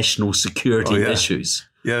of national security issues.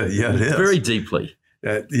 Yeah, it is. Very deeply.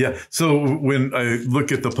 So when I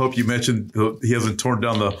look at the Pope, you mentioned he hasn't torn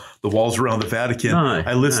down the walls around the Vatican.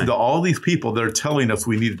 I listen to all these people that are telling us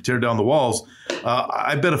we need to tear down the walls.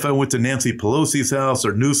 I bet if I went to Nancy Pelosi's house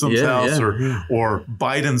or Newsom's house or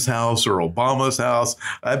Biden's house or Obama's house,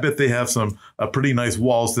 I bet they have some pretty nice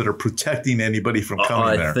walls that are protecting anybody from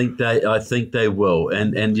coming there. I think they will.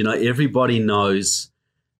 And you know, everybody knows.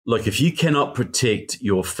 Look, if you cannot protect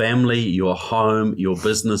your family, your home, your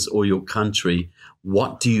business, or your country,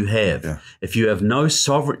 what do you have? Yeah. If you have no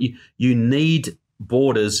sovereignty, you need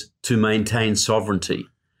borders to maintain sovereignty.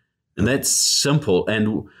 And that's simple.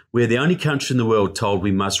 And we're the only country in the world told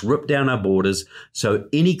we must rip down our borders so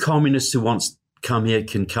any communist who wants to come here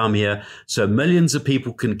can come here, so millions of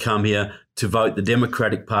people can come here to vote the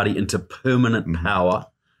Democratic Party into permanent power.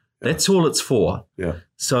 Yeah. That's all it's for. Yeah.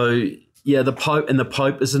 So... yeah, the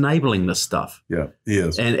Pope is enabling this stuff. Yeah, he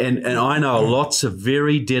is. And I know lots of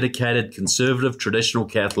very dedicated conservative traditional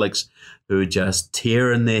Catholics who are just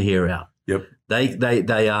tearing their hair out. Yep.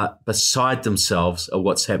 They are beside themselves at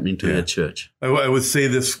what's happening to their church. I would say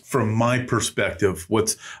this from my perspective.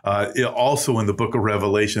 What's also in the book of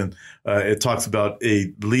Revelation, it talks about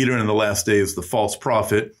a leader in the last days, the false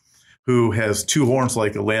prophet, who has two horns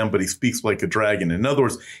like a lamb, but he speaks like a dragon. In other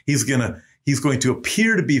words, he's going to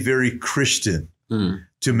appear to be very Christian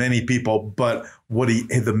to many people, but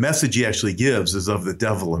the message he actually gives is of the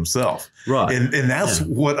devil himself. Right. And that's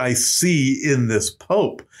what I see in this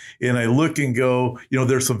Pope. And I look and go, you know,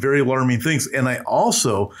 there's some very alarming things. And I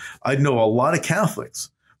know a lot of Catholics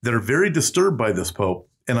that are very disturbed by this Pope.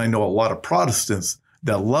 And I know a lot of Protestants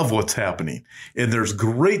that love what's happening. And there's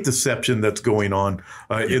great deception that's going on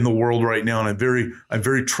in the world right now. And I'm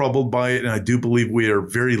very troubled by it. And I do believe we are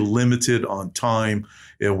very limited on time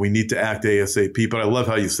and we need to act ASAP. But I love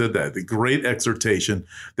how you said that, the great exhortation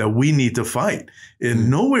that we need to fight.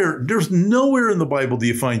 And there's nowhere in the Bible do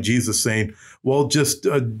you find Jesus saying, well, just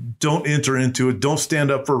don't enter into it. Don't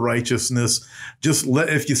stand up for righteousness. Just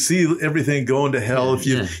if you see everything going to hell, if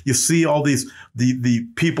you see all these, the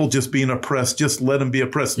people just being oppressed, just let them be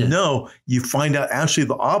oppressed. Yeah. No, you find out actually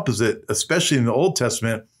the opposite, especially in the Old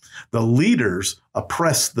Testament. the leaders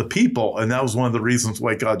oppressed the people, and that was one of the reasons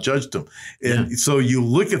why God judged them. And so you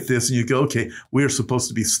look at this and you go, okay, we are supposed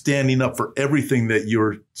to be standing up for everything that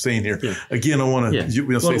you're saying here. Yeah. Again, I want to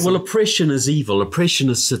well, oppression is evil. Oppression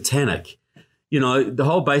is satanic. The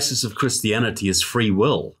whole basis of Christianity is free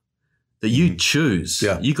will, that you choose.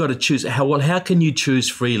 Yeah. You got to choose. How can you choose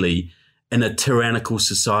freely in a tyrannical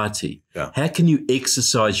society? Yeah. How can you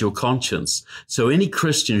exercise your conscience? So any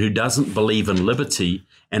Christian who doesn't believe in liberty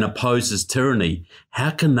and opposes tyranny,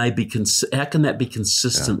 how can that be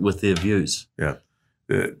consistent with their views? Yeah.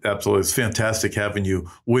 Absolutely. It's fantastic having you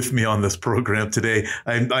with me on this program today.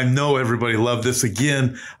 I know everybody loved this.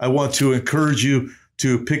 Again, I want to encourage you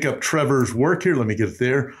to pick up Trevor's work here. Let me get it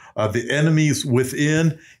there. The Enemies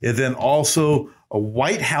Within, and then also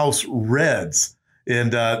White House Reds.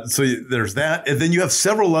 And so there's that. And then you have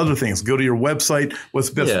several other things. Go to your website. What's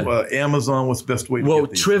best? Amazon. What's the best way to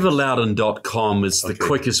get these? TrevorLoudon.com is the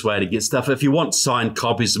quickest way to get stuff. If you want signed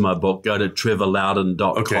copies of my book, go to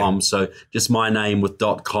TrevorLoudon.com. Okay. So just my name with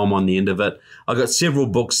 .com on the end of it. I've got several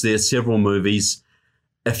books there, several movies.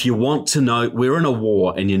 If you want to know, we're in a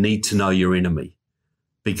war and you need to know your enemy.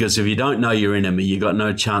 Because if you don't know your enemy, you got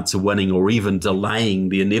no chance of winning or even delaying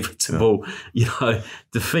the inevitable,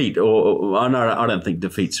 defeat. Or I don't think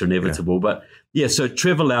defeats are inevitable, but so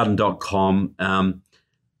TrevorLoudon.com,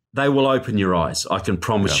 they will open your eyes. I can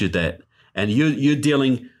promise you that. And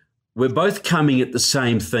we're both coming at the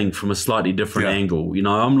same thing from a slightly different angle.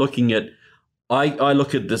 I'm looking at, I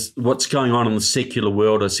look at this, what's going on in the secular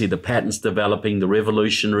world. I see the patterns developing, the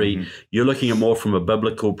revolutionary. Mm-hmm. You're looking at more from a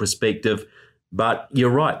biblical perspective. But you're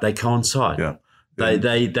right; they coincide. Yeah,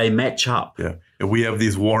 they match up. Yeah, and we have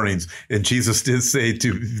these warnings, and Jesus did say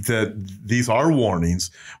that these are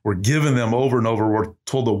warnings. We're given them over and over. We're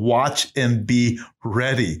told to watch and be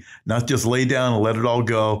ready, not just lay down and let it all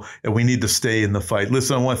go. And we need to stay in the fight.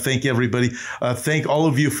 Listen, I want to thank everybody. Thank all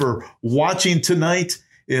of you for watching tonight.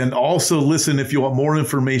 And also, listen, if you want more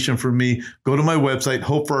information from me, go to my website,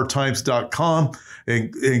 hopeforourtimes.com,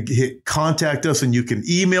 and contact us, and you can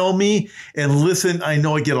email me. And listen, I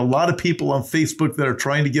know I get a lot of people on Facebook that are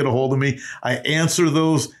trying to get a hold of me. I answer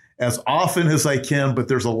those as often as I can, but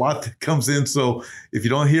there's a lot that comes in. So if you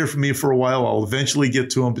don't hear from me for a while, I'll eventually get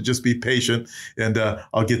to them, but just be patient, and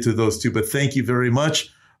I'll get to those too. But thank you very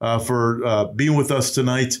much for being with us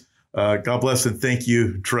tonight. God bless, and thank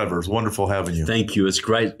you, Trevor. It's wonderful having you. Thank you. It's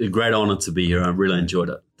a great honor to be here. I really enjoyed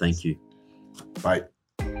it. Thank you. Bye.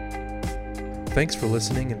 Thanks for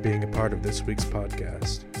listening and being a part of this week's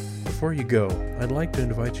podcast. Before you go, I'd like to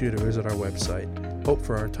invite you to visit our website,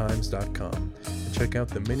 hopeforourtimes.com, and check out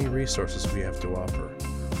the many resources we have to offer.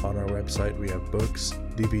 On our website, we have books,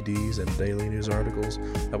 DVDs, and daily news articles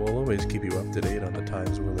that will always keep you up to date on the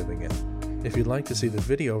times we're living in. If you'd like to see the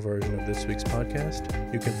video version of this week's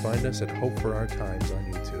podcast, you can find us at Hope for Our Times on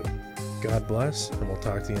YouTube. God bless, and we'll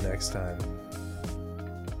talk to you next time.